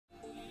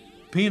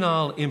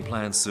Penile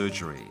implant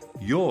surgery.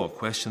 Your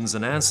questions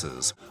and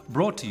answers.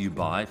 Brought to you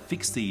by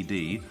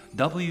FixED,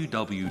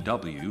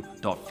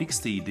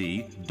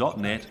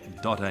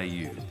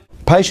 www.fixed.net.au.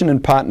 Patient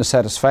and partner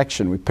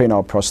satisfaction with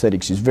penile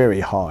prosthetics is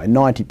very high,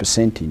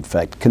 90% in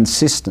fact,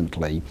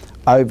 consistently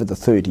over the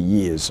 30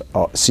 years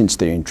since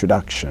their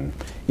introduction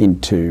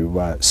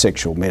into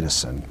sexual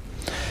medicine.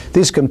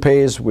 This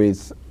compares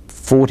with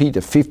 40 to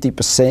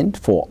 50%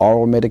 for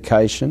oral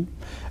medication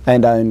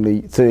and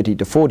only 30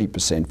 to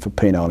 40% for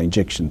penile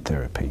injection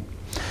therapy.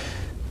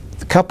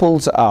 The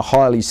couples are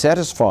highly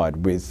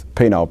satisfied with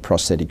penile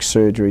prosthetic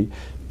surgery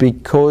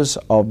because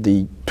of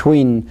the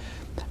twin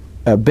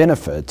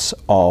benefits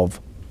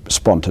of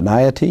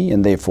spontaneity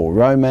and therefore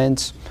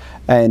romance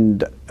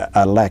and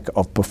a lack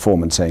of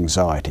performance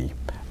anxiety,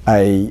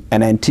 an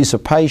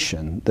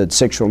anticipation that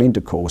sexual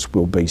intercourse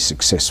will be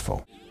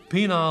successful.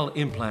 Penile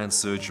implant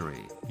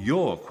surgery.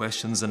 Your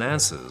questions and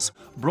answers.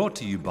 Brought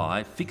to you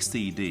by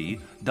FixED,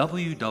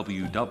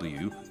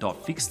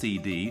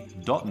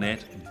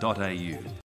 www.fixed.net.au.